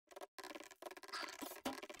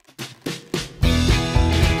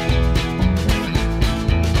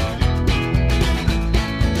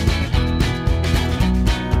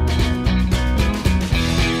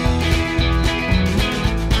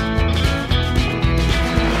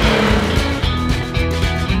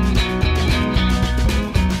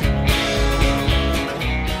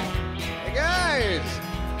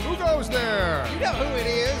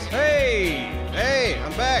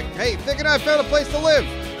place to live.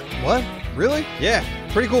 What? Really? Yeah.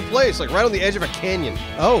 Pretty cool place, like right on the edge of a canyon.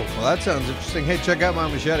 Oh, well, that sounds interesting. Hey, check out my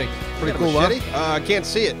machete. Pretty cool, machete? huh? I can't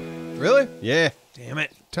see it. Really? Yeah. Damn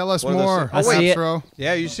it. Tell us One of those more. things. I see it. Throw.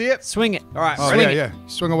 Yeah, you see it? Swing it. All right. Oh, ready? yeah.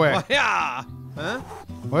 Swing away. Oh, yeah. Huh?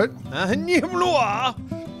 What? Are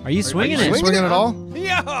you swinging Are you it? swinging at all?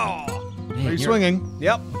 Yeah. Man, Are you you're- swinging?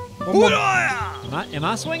 Yep. Am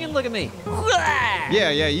I swinging? Look at me. Yeah,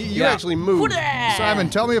 you actually moved. Simon,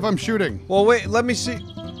 tell me if I'm shooting. Well, wait, let me see.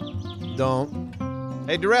 Don't.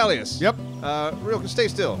 Hey, Duralius. Yep. Stay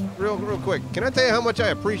still. Real quick. Can I tell you how much I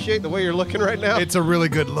appreciate the way you're looking right now? It's a really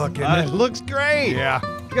good look, isn't It it? looks great. Yeah.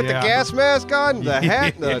 You got the gas mask on, the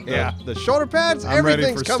hat, the shoulder pads. I'm ready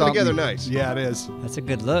Everything's for come something. together nice. Yeah, it is. That's a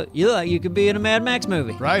good look. You look like you could be in a Mad Max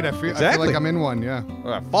movie. Right, I feel Exactly. like I'm in one, yeah.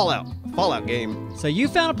 All right, Fallout game. So you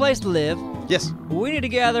found a place to live. Yes. We need to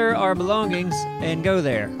gather our belongings and go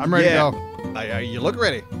there. I'm ready Yeah. to go. You look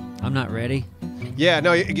ready. I'm not ready. Yeah,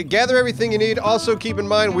 no, you gather everything you need. Also, keep in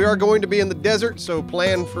mind, we are going to be in the desert, so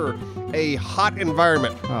plan for a hot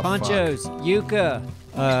environment. Oh, fuck. Ponchos, yucca,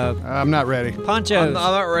 I'm not ready. ponchos. I'm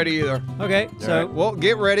not ready either. Okay, All so right, well,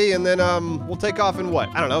 get ready, and then we'll take off in what?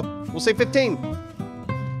 I don't know. We'll say 15.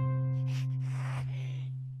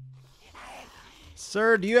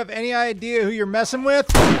 Sir, do you have any idea who you're messing with?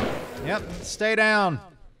 Yep, stay down.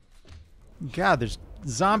 God, there's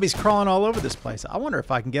zombies crawling all over this place. I wonder if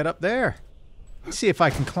I can get up there. Let's see if I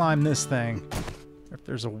can climb this thing. Or if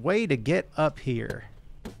there's a way to get up here.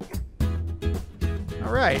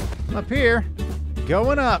 All right, I'm up here.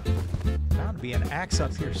 Going up. Bound to be an axe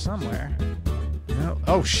up here somewhere. No.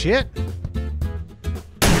 Oh, shit.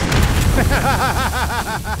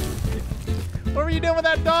 What were you doing with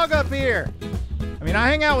that dog up here? I mean, I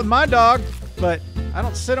hang out with my dog, but I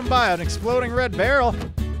don't sit him by an exploding red barrel.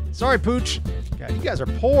 Sorry, Pooch. God, you guys are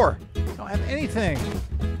poor. You don't have anything.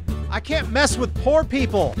 I can't mess with poor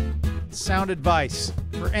people. Sound advice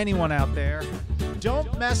for anyone out there.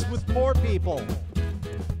 Don't mess with poor people.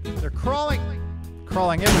 They're crawling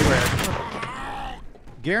everywhere.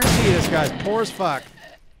 Guarantee this guy's poor as fuck.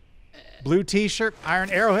 Blue t-shirt, iron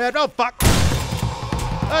arrowhead. Oh, fuck.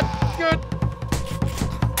 That's good.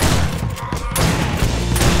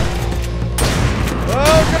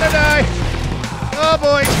 Oh, gonna die. Oh,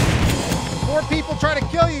 boy. Poor people try to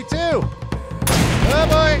kill you, too. Oh,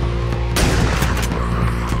 boy.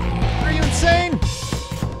 Are you insane?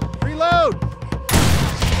 Reload.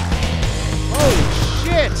 Holy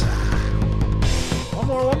shit.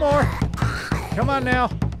 One more. Come on now.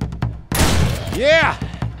 Yeah.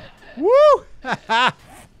 Woo.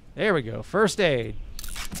 There we go. First aid.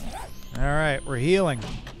 All right, we're healing.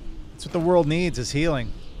 That's what the world needs, is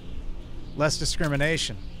healing. Less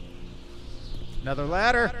discrimination. Another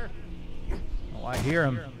ladder. Oh, I hear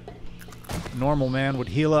him. A normal man would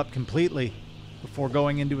heal up completely before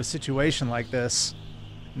going into a situation like this.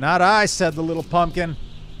 Not I, said the little pumpkin.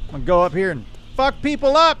 I'm gonna go up here and fuck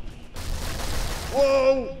people up.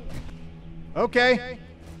 Whoa. Okay.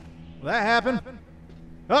 Well, that happened.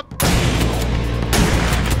 Up.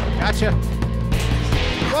 Gotcha.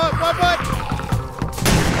 What?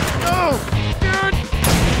 No!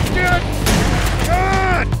 Dude!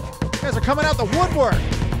 God! You guys are coming out the woodwork.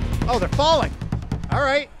 Oh, they're falling. All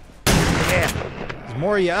right. Yeah. There's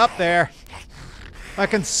more of you up there. I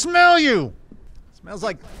can smell you. Smells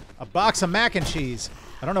like a box of mac and cheese.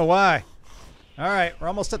 I don't know why. All right, we're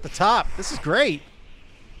almost at the top. This is great.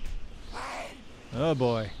 Oh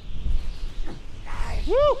boy.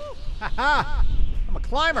 Woo! Ha-ha! I'm a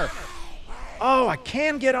climber. Oh, I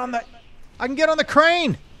can get on the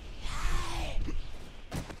crane.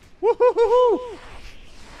 Woo-hoo-hoo-hoo!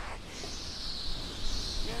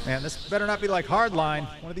 Man, this better not be like Hardline.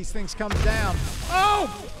 One of these things comes down.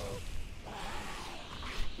 Oh!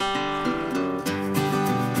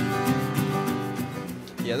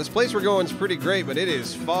 Yeah, this place we're going is pretty great, but it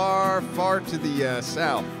is far, far to the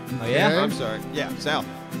south. Oh, yeah? I'm sorry. Yeah, south.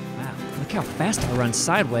 Wow, look how fast I run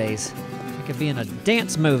sideways. I could be in a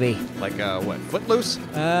dance movie. Like, what, Footloose?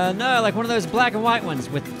 No, like one of those black and white ones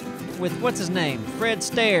with what's his name? Fred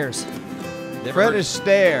Stairs. Fred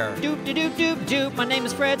Astaire. Doop, doop, doop, doop, doop. My name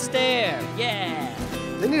is Fred Astaire. Yeah.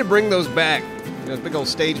 They need to bring those back. Those big old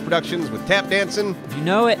stage productions with tap dancing. You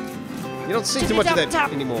know it. You don't see too much of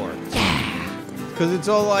that anymore. Because it's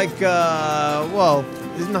all like, well,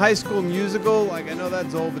 isn't High School Musical, like, I know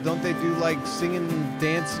that's old, but don't they do, like, singing and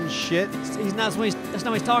dance and shit? That's not what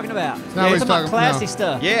he's talking about. not what he's He's talking about talking- classy no.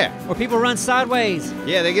 stuff. Yeah. Where people run sideways.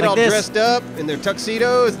 Yeah, they get Like all this. dressed up in their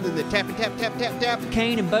tuxedos, and then they tap, tap, tap, tap, tap.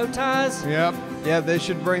 Cane and bow ties. Yep. Yeah, they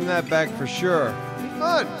should bring that back for sure.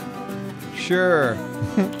 Fun. Sure.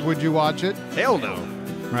 Would you watch it? Hell no.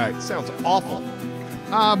 Right. Sounds awful.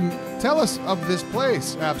 Tell us of this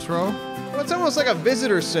place, Abstro. Well, it's almost like a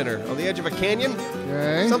visitor center on the edge of a canyon.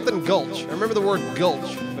 Okay. Something gulch. I remember the word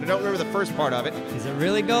gulch, but I don't remember the first part of it. Is it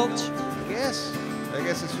really Gulch? I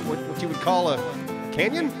guess it's what you would call a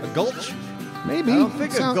canyon? A gulch? Maybe. I don't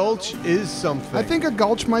think a Sound- gulch is something. I think a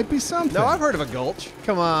gulch might be something. No, I've heard of a gulch.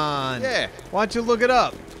 Come on. Yeah. Why don't you look it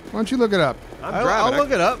up? Why don't you look it up? I'm I'll driving.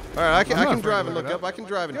 look it up. All right, I can I'm not drive afraid and to look look it up. I can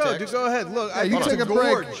drive and Go, text. dude, go ahead. Look, Yeah, you it's take a break.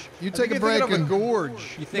 gorge. You I take think a break you're thinking and of a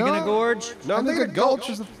gorge. You thinking No. a gorge? No, I'm I think thinking a gulch gulch.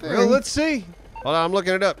 is a thing. Well, let's see. Hold on, I'm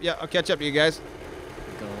looking it up. Yeah, I'll catch up to you guys.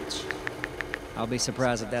 Gulch. I'll be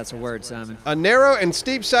surprised if that's a word, Simon. A narrow and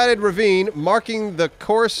steep-sided ravine marking the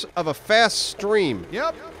course of a fast stream.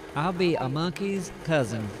 Yep. I'll be a monkey's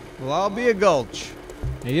cousin. Well, I'll be a gulch.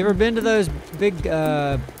 Have you ever been to those big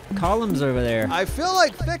columns over there? I feel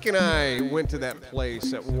like Thick and I went to that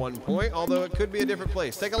place at one point, although it could be a different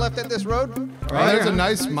place. Take a left at this road. Oh, there's a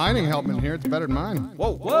nice mining helmet here. It's better than mine.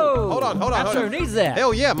 Whoa, Whoa! Hold on. Abstro needs that.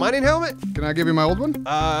 Hell yeah, mining helmet? Can I give you my old one?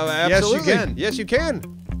 Absolutely. you can. Yes, you can.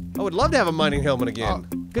 I would love to have a mining helmet again.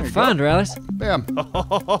 Good find, Rallis. Bam.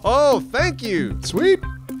 Oh, thank you. Sweet.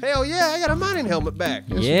 Hell yeah, I got a mining helmet back.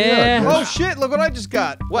 Yes, Yeah. you Oh, got. shit. Look what I just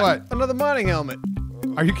got. What? Another mining helmet.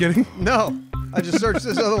 Are you kidding? No. I just searched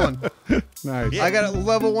this other one. Nice. I got it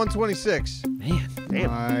level 126. Man,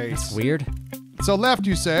 Nice. weird. So left,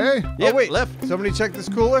 you say? Yep, Oh, wait. left. Somebody check this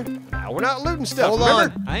cooler? Nah, we're not looting stuff. Hold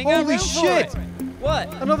remember? on. I ain't got Holy room for shit. it.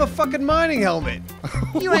 What? Another fucking mining helmet.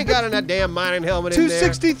 You ain't got a damn mining helmet in there.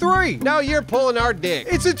 263. No, you're pulling our dick.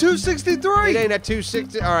 It's a 263. It ain't a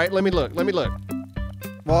 260. All right, let me look.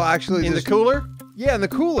 Well, actually, In the this- cooler? Yeah, in the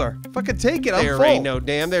cooler. If I could take it, I'm There full. ain't no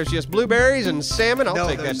damn. There's just blueberries and salmon. I'll No,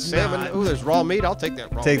 take that there's salmon. not. Ooh, there's raw meat. I'll take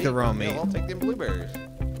that raw meat. Take the raw meat. Yeah, I'll take them blueberries.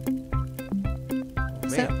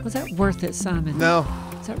 Was that worth it, Simon? No,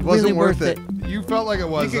 Is that wasn't really worth worth it. You felt like it You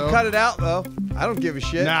was, can though. cut it out, though. I don't give a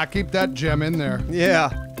shit. Nah, keep that gem in there. Yeah,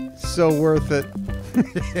 so worth it.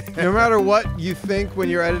 No matter what you think when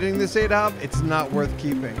you're editing this Hiiltop, it's not worth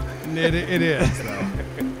keeping. It is, though.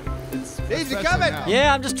 Neebs, you Especially coming? now.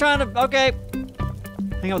 Yeah, I'm just trying to. Okay.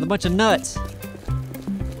 Hang out with a bunch of nuts.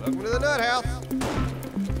 Welcome to the nut house.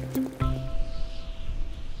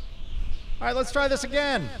 All right, let's try this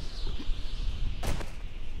again.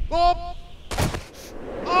 Oh!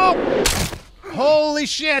 Oh! Holy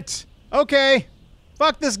shit! Okay.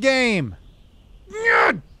 Fuck this game.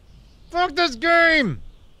 Nyah! Fuck this game!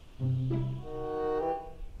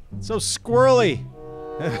 So squirrely.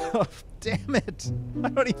 Damn it. I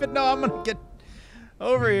don't even know I'm gonna get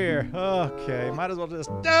over here. Okay, might as well just.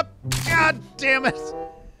 God damn it!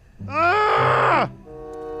 Ah!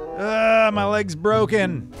 My leg's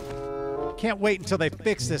broken. Can't wait until they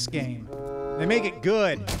fix this game. They make it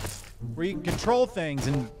good, where you can control things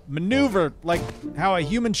and maneuver like how a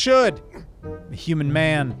human should. A human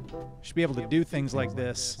man should be able to do things like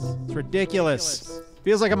this. It's ridiculous.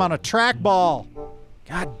 Feels like I'm on a trackball.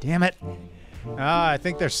 God damn it. Ah, I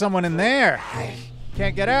think there's someone in there.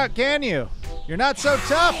 Can't get out, can you? You're not so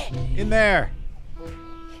tough in there.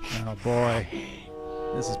 Oh boy.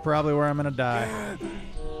 This is probably where I'm gonna die.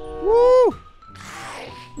 Woo!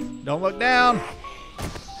 Don't look down.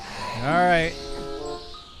 All right.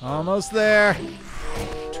 Almost there.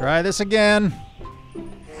 Try this again.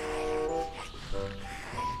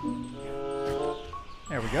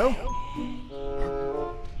 There we go.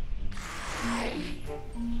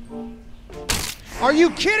 Are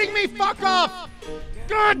you kidding me? Fuck off!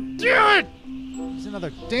 God damn it! There's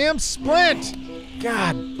another damn splint.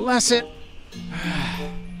 God bless it.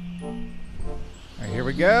 All right, here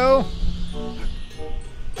we go.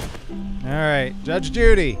 All right, Judge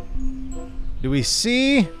Judy. Do we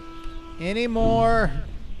see any more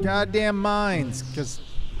goddamn mines? Because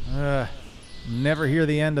never hear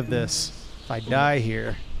the end of this if I die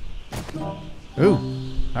here. Ooh.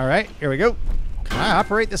 All right, here we go. Can I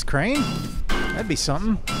operate this crane? That'd be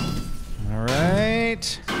something. All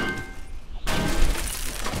right.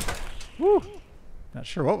 Woo. Not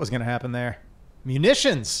sure what was going to happen there.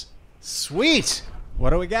 Munitions. Sweet.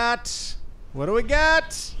 What do we got? What do we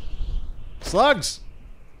got? Slugs.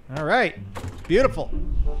 All right. Beautiful.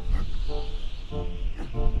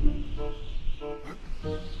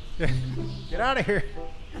 Get out of here.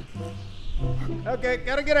 Okay,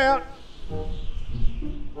 gotta get out.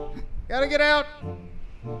 Gotta get out.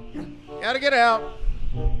 Gotta get out.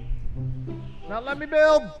 Not let me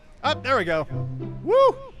build. Oh, there we go.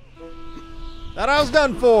 Woo! Thought I was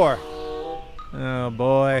done for. Oh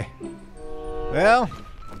boy. Well,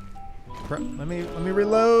 let me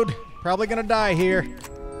reload. Probably gonna die here.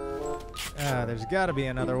 There's got to be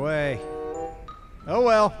another way. Oh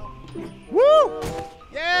well. Woo!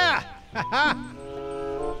 Yeah! Got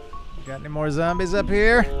any more zombies up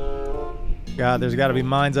here? God, there's got to be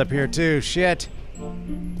mines up here too. Shit.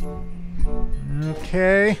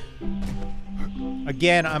 Okay.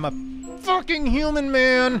 Again, I'm a fucking human,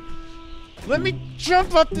 man. Let me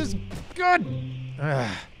jump up this good.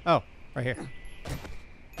 Oh, right here.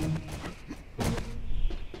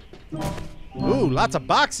 Ooh, lots of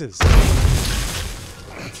boxes.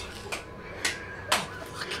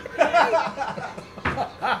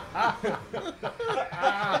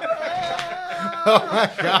 Oh my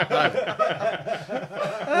God.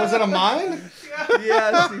 Was it a mine?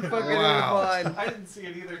 Yes, he fucking Wow. mine. I didn't see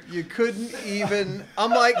it either. You couldn't even. I'm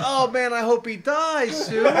like, oh man, I hope he dies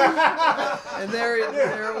soon. And there it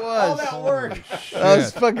was. All that work. That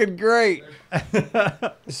was fucking great.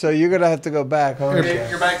 So you're gonna have to go back, huh?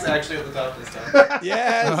 Your back's actually at the top this time.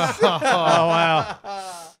 Yes. Oh, wow.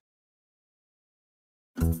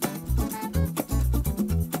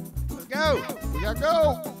 Let's go. We gotta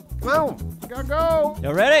go. Come on. We gotta go.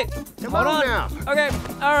 You ready? Come Hold on now. Okay,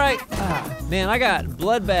 all right. Man, I got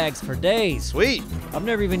blood bags for days. Sweet. I've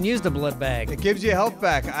never even used a blood bag. It gives you health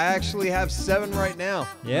back. I actually have 7 right now.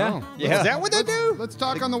 Yeah? Yeah. Is that what they do? Let's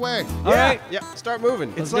talk on the way. All right. Yeah. Start moving.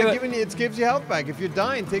 It's Let's like do it. giving you. It gives you health back. If you're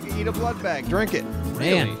dying, eat a blood bag. Drink it.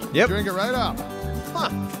 Man. Yep. Drink it right up. Huh.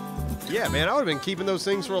 Yeah, man, I would have been keeping those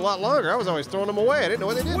things for a lot longer. I was always throwing them away. I didn't know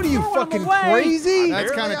what they did. What are you Throw 'em fucking away. crazy?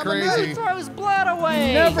 That's kind of Apparently I'm a crazy. Throws blood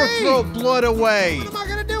away. Never Me. throw blood away. What am I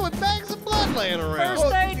gonna do with bags of blood laying around?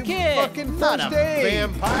 First aid You kit. Fucking Not first a aid.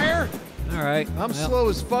 vampire. All right. I'm well, slow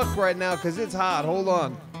as fuck right now because it's hot. Hold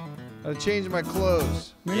on. Gotta change my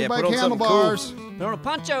clothes. Maybe Yeah, buy put on something handlebars. Put on a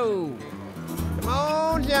poncho. Come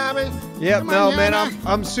on, Jamie. Yep, Come no, on, man, Yana.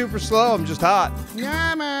 I'm super slow. I'm just hot.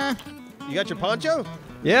 Yeah, man. You got your poncho?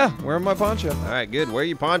 Yeah, wearing my poncho. All right, good. Wear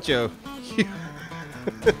your poncho. You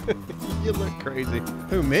look crazy.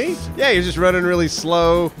 Who, me? Yeah, you're just running really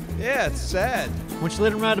slow. Yeah, it's sad. Why don't you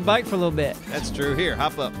let him ride a bike for a little bit? That's true. Here,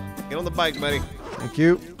 hop up. Get on the bike, buddy. Thank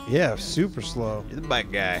you. Yeah, super slow. You're the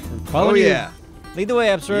bike guy. Follow Oh, you. yeah. Lead the way,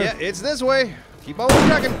 Absor. Yeah, it's this way. Keep on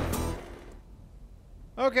trucking.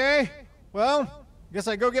 Okay. Well, guess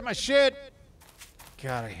I go get my shit.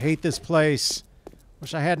 God, I hate this place.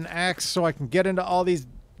 Wish I had an axe so I can get into all these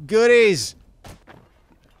goodies.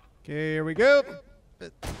 Okay, here we go.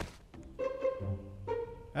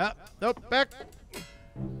 Nope, back.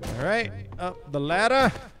 All right, up the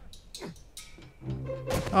ladder.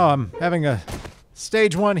 Oh, I'm having a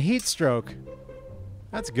stage 1 heat stroke.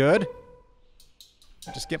 That's good.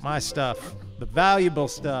 Just get my stuff, the valuable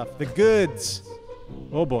stuff, the goods.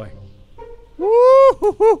 Oh boy.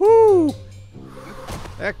 Woo-hoo-hoo-hoo.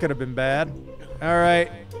 That could have been bad. All right.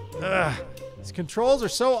 Ugh. These controls are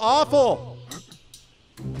so awful.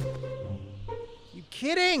 You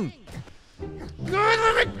kidding? God,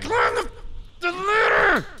 let me climb the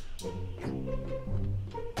ladder!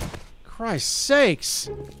 Christ's sakes.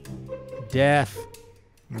 Death.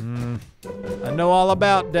 I know all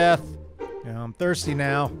about death. Yeah, I'm thirsty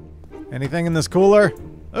now. Anything in this cooler?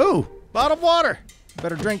 Ooh, bottled water.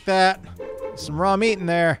 Better drink that. Some raw meat in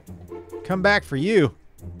there. Come back for you.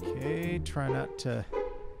 Okay, try not to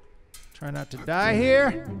die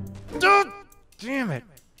here. Oh, damn it.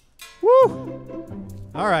 Woo!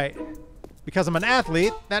 All right. Because I'm an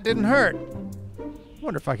athlete, that didn't hurt.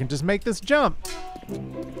 Wonder if I can just make this jump.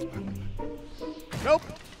 Nope.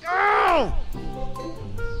 Oh!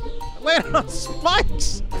 I landed on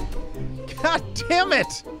spikes. God damn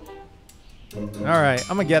it. All right,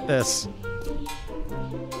 I'm gonna get this.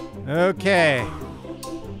 Okay.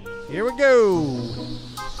 Here we go.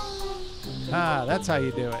 Ah, that's how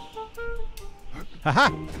you do it. Haha!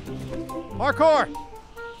 Parkour!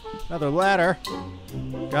 Another ladder.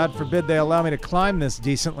 God forbid they allow me to climb this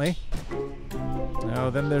decently. Oh,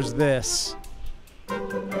 then there's this.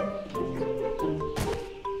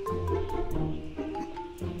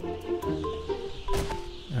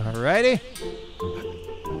 Alrighty.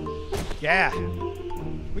 Yeah.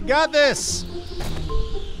 We got this.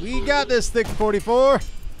 We got this, Thick 44.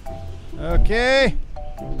 Okay.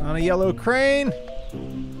 On a yellow crane.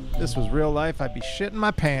 If this was real life, I'd be shitting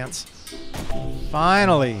my pants.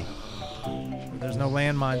 Finally. There's no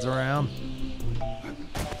landmines around.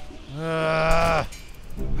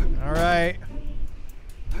 All right.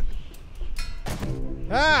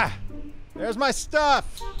 Ah! There's my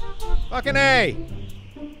stuff. Fucking A.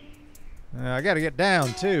 I gotta get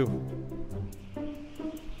down, too.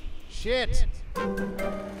 Shit.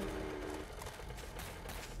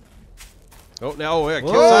 Oh, no, yeah,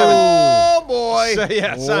 kill Whoa, Simon. boy. So,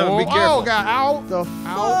 yeah, Simon, be careful. Oh, got out. The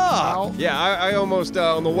Out. fuck? Yeah, I almost,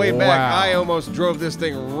 on the way back, Wow. I almost drove this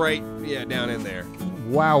thing right, down in there.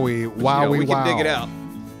 Wowie, wowie, we wow. can dig it out.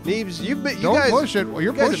 Neebs, you Don't guys push it. Well,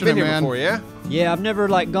 you're you guys pushing have been it, here man. before, yeah? Yeah, I've never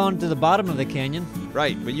like gone to the bottom of the canyon.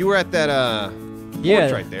 Right, but you were at that Yeah,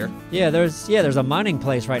 forge right there. Yeah, there's a mining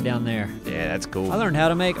place right down there. Yeah, that's cool. I learned how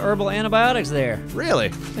to make herbal antibiotics there.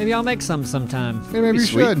 Really? Maybe I'll make some sometime. Hey, maybe you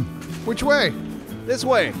Sweet. should. Which way? This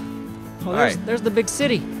way. Well, All right. there's the big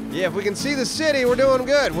city. Yeah, if we can see the city, we're doing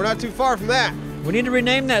good. We're not too far from that. We need to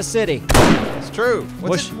rename that city. It's true.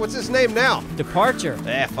 What's its name now? Departure.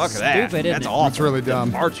 Yeah, fuck that. Stupid, isn't That's it? awful. That's really dumb.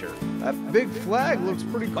 Departure. That big flag looks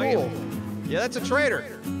pretty cool. Yeah, that's a trader.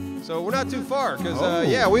 So we're not too far, because, Oh.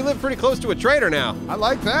 yeah, we live pretty close to a trader now. I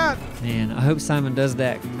like that. Man, I hope Simon does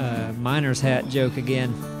that miner's hat joke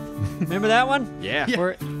again. Remember that one? Yeah.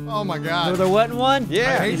 Where, Oh my where God. there wasn't one? I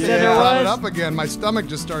Yeah. hate You to said there brought it was? up again. My stomach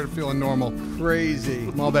just started feeling normal Crazy.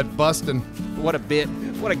 from all that busting. What a bit.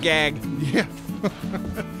 What a gag. Yeah.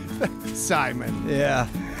 Simon. Yeah.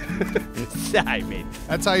 Simon.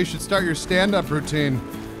 That's how you should start your stand-up routine.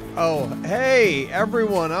 Oh, hey,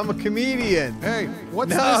 everyone, I'm a comedian. Hey, what's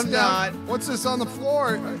No, this? I'm not. What's this on the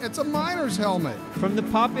floor? It's a miner's helmet. From the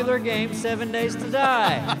popular game 7 Days to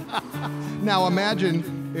Die. Now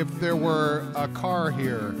imagine if there were a car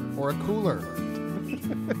here or a cooler.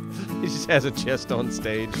 He just has a chest on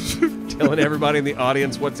stage, telling everybody in the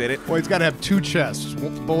audience what's in it. Well, he's got to have two chests.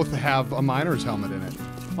 Both have a miner's helmet in it.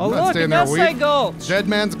 Oh, I'm not look, it staying there a does say week. Gulch. Dead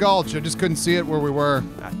Man's Gulch. I just couldn't see it where we were.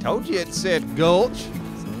 I told you it said Gulch.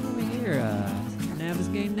 So over here,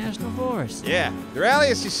 Neebs Gaming National Forest. Yeah.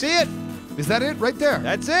 Duralius, you see it? Is that it right there?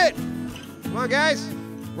 That's it. Come on, guys.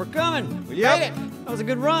 We're coming. We Yep. made it. That was a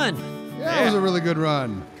good run. Yeah, that was a really good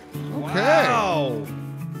run. Okay. Wow.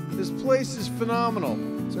 This place is phenomenal.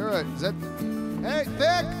 Is that right? Is that? Hey,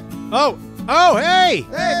 Thick. Oh, hey!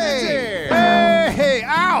 Hey. Hey,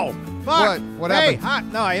 ow! Fuck! What Hey, happened? hot.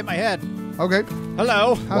 No, I hit my head. Okay.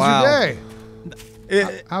 Hello. How's your day?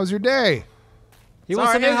 It- How's your day? He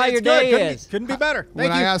wants to sorry, know how it's your good. day is. Couldn't be better. When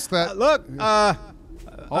Thank I you. asked that- Look,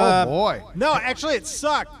 Oh boy. no, actually it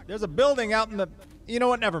sucked. There's a building out in the, you know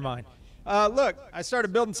what, never mind. Look, I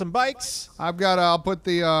started building some bikes. I've got. I'll put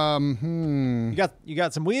the. You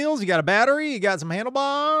got some wheels, you got a battery, you got some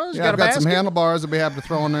handlebars, you Yeah, got I've a got basket. some handlebars that we have to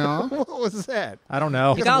throw in there. What was that? I don't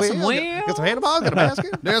know. You got some wheels? Got some handballs? Got a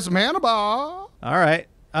basket? There's some handlebar. All right.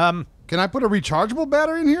 Can I put a rechargeable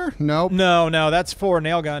battery in here? Nope. No, that's for a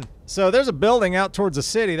nail gun. So there's a building out towards the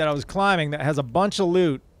city that I was climbing that has a bunch of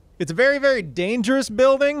loot. It's a very, very dangerous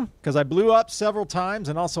building because I blew up several times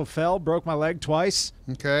and also fell, broke my leg twice.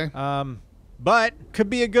 Okay. But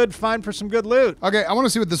could be a good find for some good loot. Okay, I want to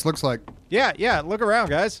see what this looks like. Yeah, look around,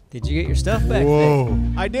 guys. Did you get your stuff back?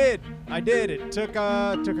 Vic? I did. It took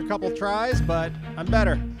a couple tries, but I'm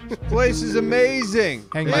better. This place is amazing.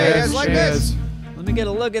 Hang my Yeah, head. guys like this? Let me get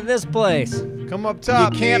a look at this place. Come up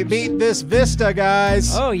top. You can't beat this vista,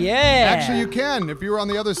 guys. Oh, yeah. Actually, you can. If you were on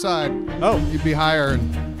the other side, Oh, you'd be higher.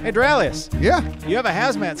 And hey, Dralius, yeah, you have a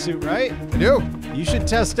hazmat suit, right? I do. You should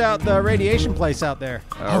test out the radiation place out there.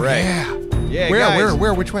 All right. Yeah. Yeah, Where? guys.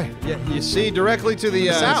 Where? Which way? Yeah, you see directly to the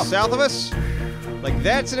South. south of us? Like,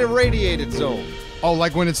 that's an irradiated zone. Oh,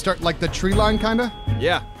 like when it start, like the tree line, kinda.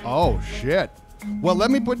 Yeah. Oh shit. Well, let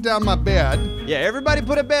me put down my bed. Yeah, everybody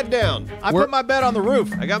put a bed down. I We're- put my bed on the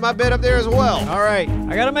roof. I got my bed up there as well. All right.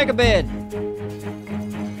 I gotta make a bed.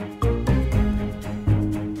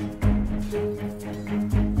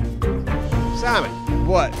 Simon,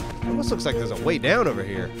 What? almost looks like there's a way down over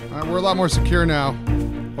here. All right, we're a lot more secure now.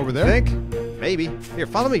 Over there. Think? Maybe. Here,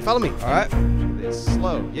 follow me, follow me. All right. It's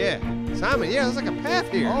slow. Yeah. Simon, yeah, there's like a path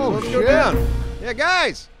here. Oh, Let's shit. go down. Yeah,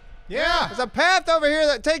 guys. Yeah. There's a path over here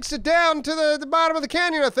that takes it down to the bottom of the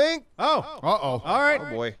canyon, I think. Oh. Uh-oh. All right. Oh,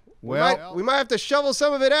 boy. Well- we might have to shovel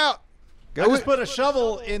some of it out. I just put a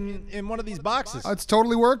shovel in one of these boxes. It's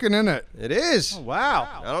totally working, isn't it? It is. Wow.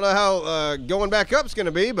 I don't know how going back up's going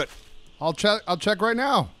to be, but I'll check right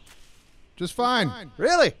now. Just fine.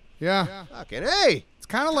 really? Yeah. Fucking hey. It's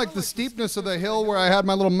kind of like the steepness of the hill where I had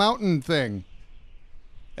my little mountain thing.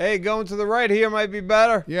 Hey, going to the right here might be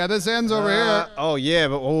better. Yeah, this ends over here. Oh, yeah,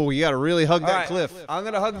 but you got to really hug that cliff. I'm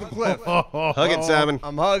gonna hug the cliff. Hug it, Simon.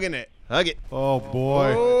 I'm hugging it. Hug it. Oh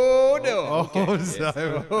boy. Oh, no. Oh,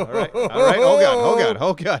 Simon. All right. All right.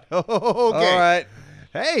 Oh, God. Okay. All right.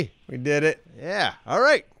 Hey. We did it. Yeah. All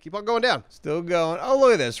right. Keep on going down. Still going. Oh,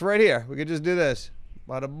 look at this right here. We could just do this.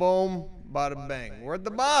 Bada boom, bada bang. We're at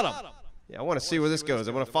the bottom. Yeah, I want to see where this goes.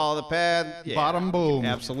 I want to follow the path. Yeah, Bottom boom.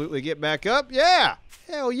 Absolutely get back up. Yeah.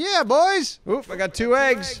 Hell yeah, boys. Oop, I got 2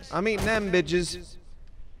 eggs. I'm eating them bitches.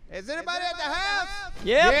 Is anybody at the house?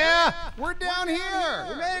 Yep. Yeah, we're down We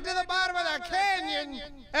here. made it to the bottom of the canyon.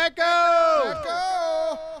 Echo!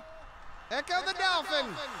 Go. Echo the dolphin.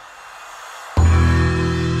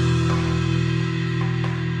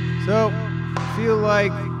 So, I feel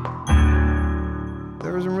like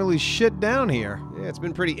there isn't really shit down here. Yeah, it's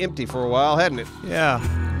been pretty empty for a while, hasn't it? Yeah.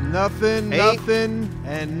 Nothing, Hey. nothing,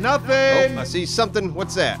 and nothing. Oh, I see something.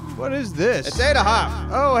 What's that? What is this? It's Ada Hop.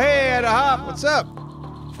 Oh, hey, Ada Hop. What's up?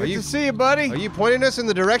 Good to see you, buddy. Are you pointing us in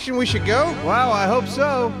the direction we should go? Wow, I hope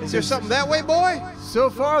so. Is there something that way, boy? So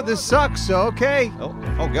far, this sucks, so okay.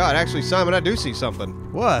 Oh God, actually, Simon, I do see something.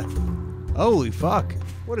 What? Holy fuck.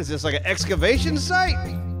 What is this, like an excavation site?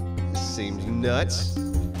 This seems nuts.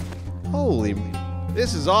 Holy,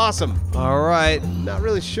 this is awesome. All right. Not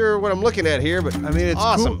really sure what I'm looking at here, but I mean, it's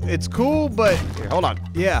awesome. cool. It's cool, but Here, hold on.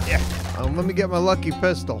 yeah. Yeah. Let me get my lucky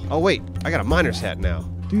pistol. Oh wait, I got a miner's hat now.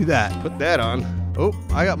 Do that. Put that on. Oh,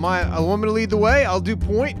 I got my. I want me to lead the way. I'll do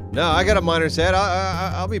point. No, I got a miner's hat.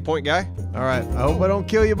 I'll be point guy. All right. I hope I don't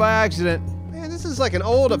kill you by accident. Man, this is like an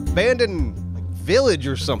old abandoned village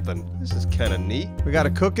or something. This is kind of neat. We got a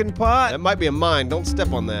cooking pot. That might be a mine. Don't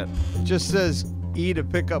step on that. It just says E to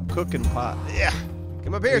pick up cooking pot. Yeah.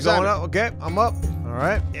 Come up here, You're going Simon. up? Okay, I'm up. All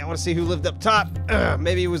right. Yeah, I want to see who lived up top.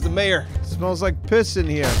 Maybe it was the mayor. Smells like piss in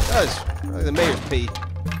here. It does. Probably the mayor's pee.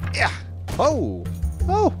 Yeah. Oh.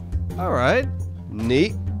 Oh, all right.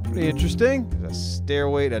 Neat. Pretty interesting. There's a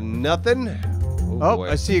stairway to nothing. Oh, boy.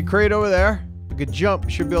 I see a crate over there. I could jump.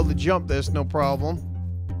 Should be able to jump this, no problem.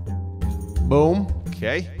 Boom.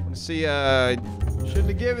 Okay. Let's see. Shouldn't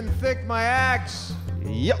have given Thick my axe.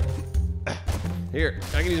 Yep. Here,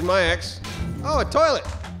 I can use my axe. Oh, a toilet.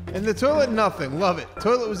 In the toilet, nothing. Love it.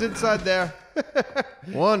 Toilet was inside there.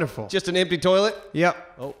 Wonderful. Just an empty toilet.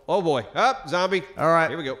 Yep. Oh boy. Up, zombie. All right.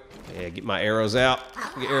 Here we go. Yeah, get my arrows out.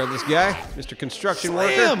 Get arrow this guy, Mr. Construction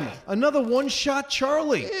Damn! Worker. Another one-shot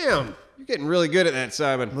Charlie. Damn. You're getting really good at that,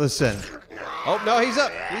 Simon. Listen. Oh no, he's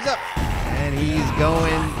up. He's up. And he's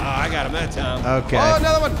going. Oh, I got him that time. Okay. Oh,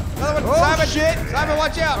 another one. Another one. Oh, Simon. shit. Simon,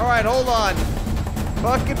 watch out. All right, hold on.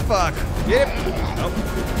 Fucking fuck. Get him. Oh.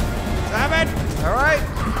 Simon. All right.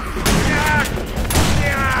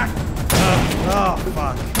 Oh,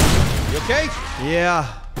 fuck. You okay? Yeah.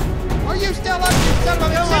 Are you still up? You son of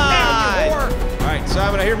a... Sit down, you whore. All right,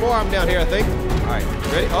 Simon, I hear more of them down here, I think. All right,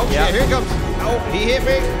 ready? Oh, Yeah. yeah, here he comes. Oh, he hit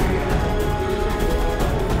me.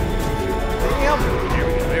 Damn. There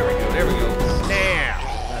we go, there we go, there we go. Snap.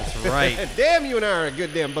 That's right. Damn, you and I are a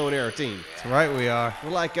good damn bow and arrow team. That's right, we are.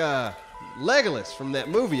 We're like Legolas from that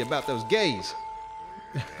movie about those gays.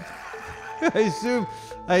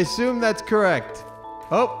 I assume that's correct.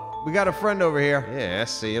 Oh, we got a friend over here. Yeah, I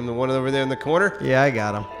see him, the one over there in the corner. Yeah, I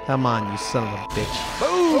got him. Come on, you son of a bitch.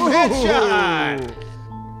 Boom, headshot.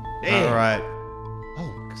 Damn. All right.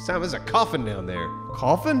 Oh, Simon, there's a coffin down there.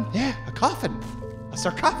 Coffin? Yeah, a coffin. A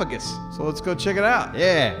sarcophagus. So let's go check it out.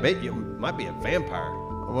 Yeah, maybe it might be a vampire.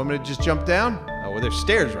 Want me to just jump down? Oh, well, there's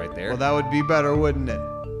stairs right there. Well, that would be better, wouldn't it?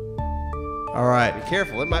 All right. Be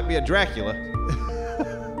careful, it might be a Dracula.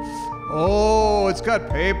 Oh, it's got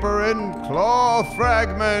paper and cloth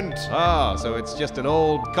fragment. Oh, so it's just an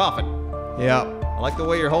old coffin. Yeah. I like the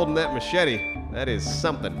way you're holding that machete. That is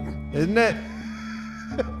something. Isn't it?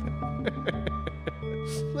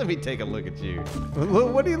 Let me take a look at you.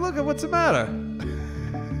 What are you looking? What's the matter?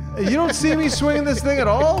 You don't see me swinging this thing at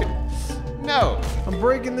all? No. I'm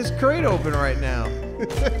breaking this crate open right now.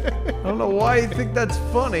 I don't know why you think that's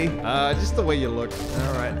funny. Just the way you look.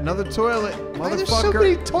 All right, another toilet, Why motherfucker. there's so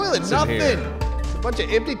many toilets Nothing. in here? It's a bunch of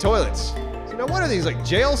empty toilets. So now what are these, like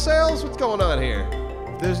jail cells? What's going on here?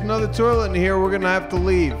 If there's another toilet in here, we're gonna have to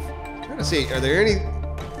leave. I'm trying to see, are there anything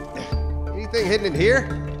hidden in here?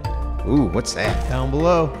 Ooh, what's that? Down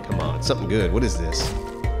below. Come on, something good. What is this?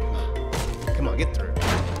 Come on, get through.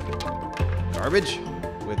 Garbage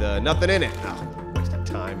with nothing in it. Oh, waste of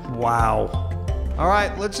time. Wow. All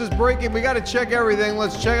right, let's just break it. We gotta check everything.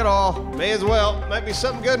 Let's check it all. May as well. Might be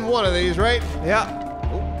something good in one of these, right? Yeah.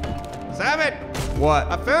 Simon,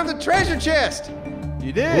 What? I found the treasure chest.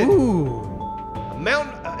 You did? Ooh.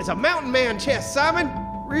 It's a mountain man chest, Simon.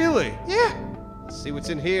 Really? Yeah. Let's see what's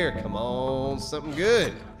in here. Come on, something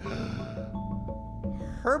good.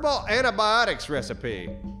 Herbal antibiotics recipe.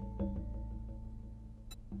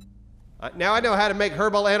 Now I know how to make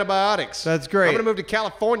herbal antibiotics. That's great. I'm gonna move to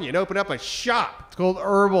California and open up a shop. It's called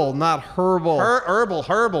herbal, not herbal.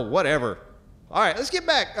 Herbal, whatever. All right, let's get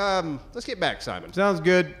back. Simon. Sounds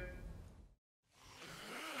good.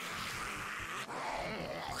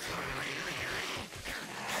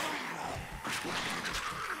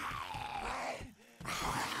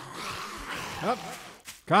 Up.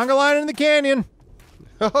 Conga line in the canyon.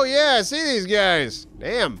 Oh yeah, I see these guys.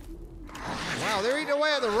 Damn. Wow, they're eating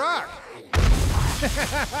away at the rock.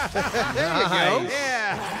 There you go.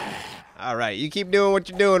 Yeah. All right, you keep doing what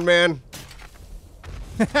you're doing, man.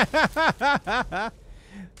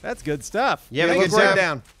 That's good stuff. You have a Look good right time?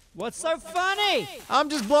 down. What's so funny? I'm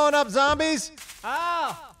just blowing up zombies.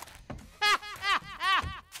 Oh.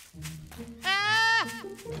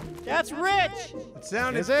 That's Rich. It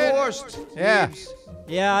sounded Is it? forced. Yeah. Neebs.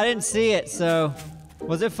 Yeah, I didn't see it, so.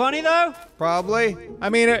 Was it funny though? Probably. I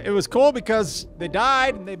mean, it was cool because they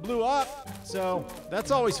died and they blew up. So that's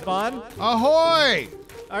always fun. Ahoy!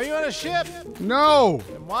 Are you on a ship? No.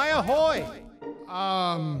 And why ahoy?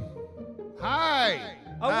 Hi.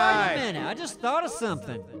 Oh, Hi. wait a minute. I just thought of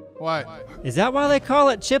something. What? Is that why they call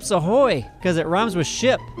it Chips Ahoy? Because it rhymes with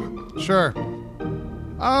ship. Sure.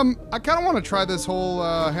 I kind of want to try this whole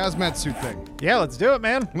hazmat suit thing. Yeah, let's do it,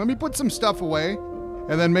 man. Let me put some stuff away,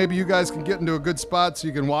 and then maybe you guys can get into a good spot so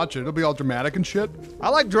you can watch it. It'll be all dramatic and shit. I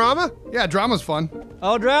like drama. Yeah, drama's fun.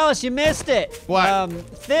 Oh, Dralis, you missed it. What?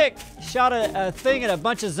 Thick shot a thing at a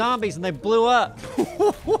bunch of zombies and they blew up.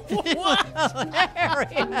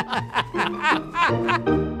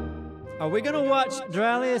 Are we gonna watch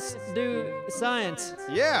Dralis do science?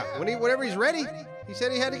 Yeah, whenever he's ready. He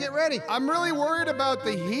said he had to get ready. I'm really worried about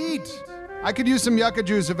the heat. I could use some yucca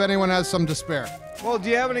juice if anyone has some to spare. Well, do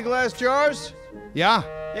you have any glass jars? Yeah?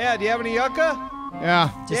 Yeah, do you have any yucca? Yeah.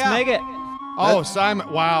 Just Yeah. make it. Oh,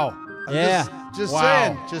 Simon, wow. Yeah. Just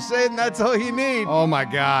Wow. saying that's all you need. Oh my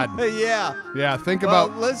God. Yeah. Yeah, think Well,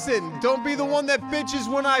 about... listen, don't be the one that bitches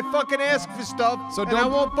when I fucking ask for stuff, So and I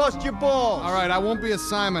don't- won't bust your balls. All right, I won't be a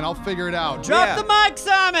Simon. I'll figure it out. Drop Yeah. the mic,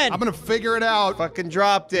 Simon. I'm gonna figure it out. Fucking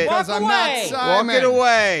dropped it. Because I'm not away. Simon. Walk it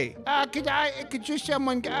away. Could you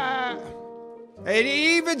someone... And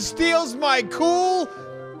he even steals my cool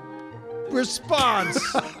response.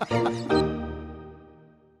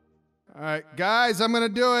 All right, guys, I'm gonna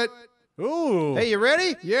do it. Ooh. Hey, you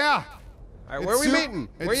ready? Yeah. All right, where are we meeting?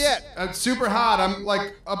 Where you at? It's super hot. I'm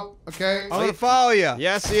like up. Okay. I'm gonna follow you.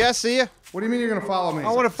 Yeah, see ya. What do you mean you're gonna follow me?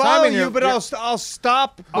 I want to follow Simon, you, you're- but I'll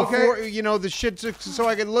stop Okay. before the shit so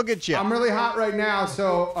I can look at you. I'm really hot right now.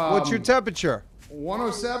 So. What's your temperature?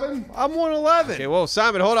 107? I'm 111. Okay, well,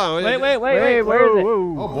 Simon, hold on. Wait, where is it?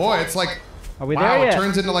 Oh boy, it's like. Are we Wow, there it yet?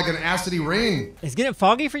 turns into like an acidy rain. It's getting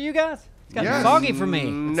foggy for you guys? It's gotten Yes. foggy for me.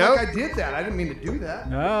 It's Nope. like I did that. I didn't mean to do that.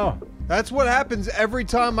 No. That's what happens every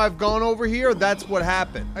time I've gone over here. That's what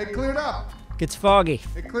happened. It cleared up. Gets foggy.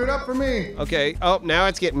 It cleared up for me. Okay. Oh, now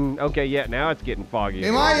it's getting. Okay, yeah, now it's getting foggy.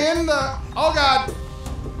 Am I in the? Oh God.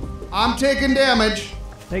 I'm taking damage.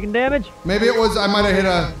 Taking damage? Maybe it was. I might have hit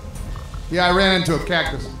a. Yeah, I ran into a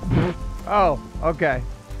cactus. Oh, okay.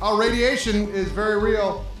 Oh, radiation is very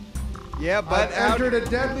real. Yeah, but I've entered a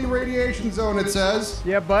deadly radiation zone, it says.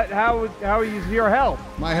 Yeah, but how is your health?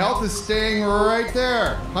 My health is staying right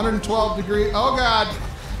there. 112 degrees. Oh, God.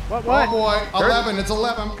 What? Oh, boy. 11. It's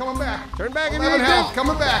 11. I'm coming back. Turn back into 11 the health.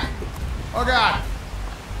 Coming back. Oh, God.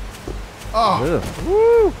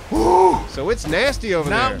 Oh. Woo. So it's nasty over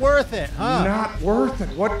Not there. worth it, huh? Not worth it.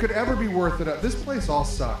 What could ever be worth it? This place all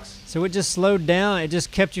sucks. So it just slowed down. It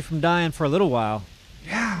just kept you from dying for a little while.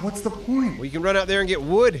 Yeah, what's the point? Well, you can run out there and get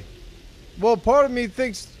wood. Well, part of me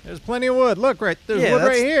thinks There's plenty of wood. Look, there's Yeah, wood right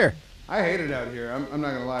that's- here. I hate it out here. I'm not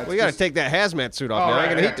going to lie. It's we got to just- take that hazmat suit off Oh, now. right, I'm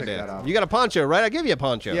gonna I heat gotta to take death. that off. You got a poncho, right? I give you a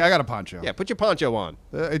poncho. Yeah, I got a poncho. Yeah, put your poncho on.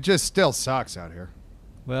 It just still sucks out here.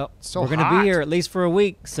 Well, So we're going to hot. be here at least for a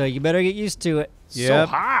week, so you better get used to it. So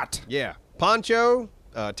hot. Yeah, poncho,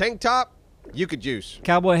 tank top, yucca juice.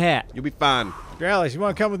 Cowboy hat. You'll be fine. Dralis, you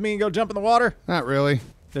want to come with me and go jump in the water? Not really.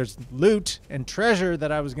 There's loot and treasure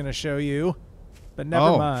that I was going to show you, but never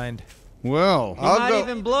Oh. mind. Well. You I'll might go-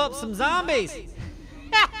 even blow up some zombies. Every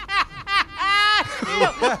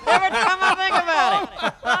time I think about it.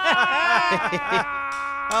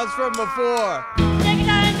 How's from before?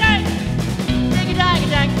 Diggy-dang-dang,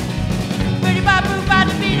 diggy-dang-dang.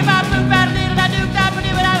 Bitty-bop-boop-bop-da-bee-da-bop-boop-bop-da-dee-da-doo-da.